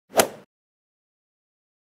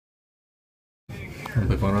Wanna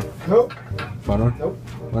play fun one? Nope. Fun one? Nope.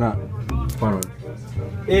 Why not? Fun one.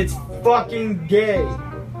 It's fucking gay.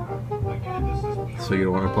 So you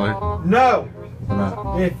don't want to play? No. Why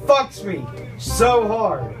not? It fucks me so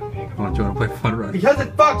hard. Why don't you want to play Fun Run? Because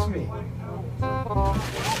it fucks me.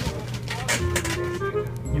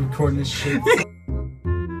 You recording this shit?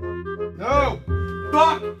 No.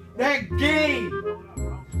 Fuck that game.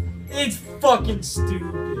 It's fucking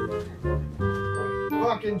stupid.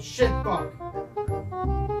 Fucking shit fuck.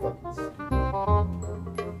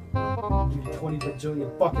 Give you 20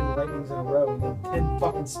 bajillion fucking lightnings in a row and then 10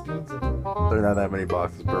 fucking speeds in a row. There are not that many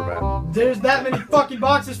boxes per map. There's that many fucking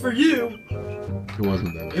boxes for you. It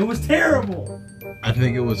wasn't that. It was terrible. I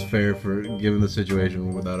think it was fair for given the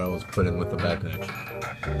situation that I was put in with the bad connection.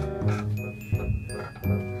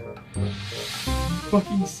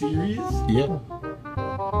 Fucking serious? Yeah.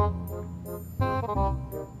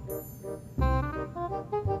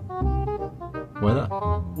 Why not?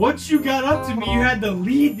 Once you got up to me, you had to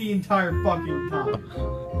lead the entire fucking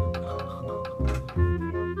time.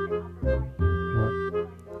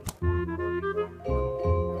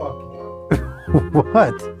 Fuck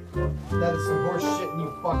What? you. That is some horse shit and you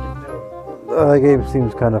fucking know it. That game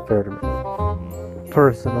seems kind of fair to me.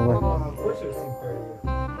 Personally. Of course it would seem fair to you.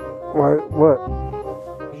 Why? What?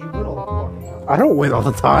 Because you win all the fucking time. I don't win all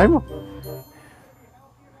the time.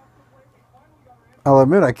 I'll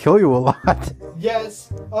admit I kill you a lot.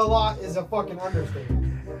 Yes, a lot is a fucking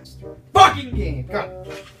understatement. Fucking game! God.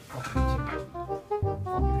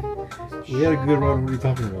 We had a good run. What are you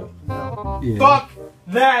talking about? No. Yeah. Fuck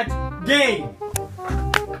that game!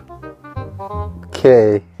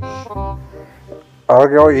 Okay. I don't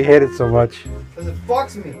get why you hate it so much. Because it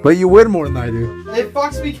fucks me. But you win more than I do. It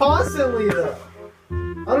fucks me constantly, though.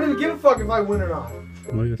 I don't even give a fuck if I win or not.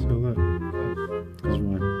 Why you gotta say all that? Because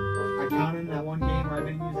why? I counted in that one game where I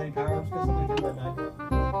didn't use any power ups because somebody took my knife.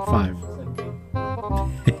 5. 17.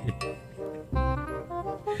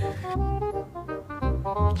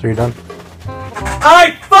 So you're done?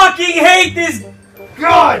 I fucking hate this!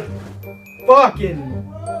 God! Fucking...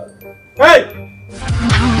 Hey!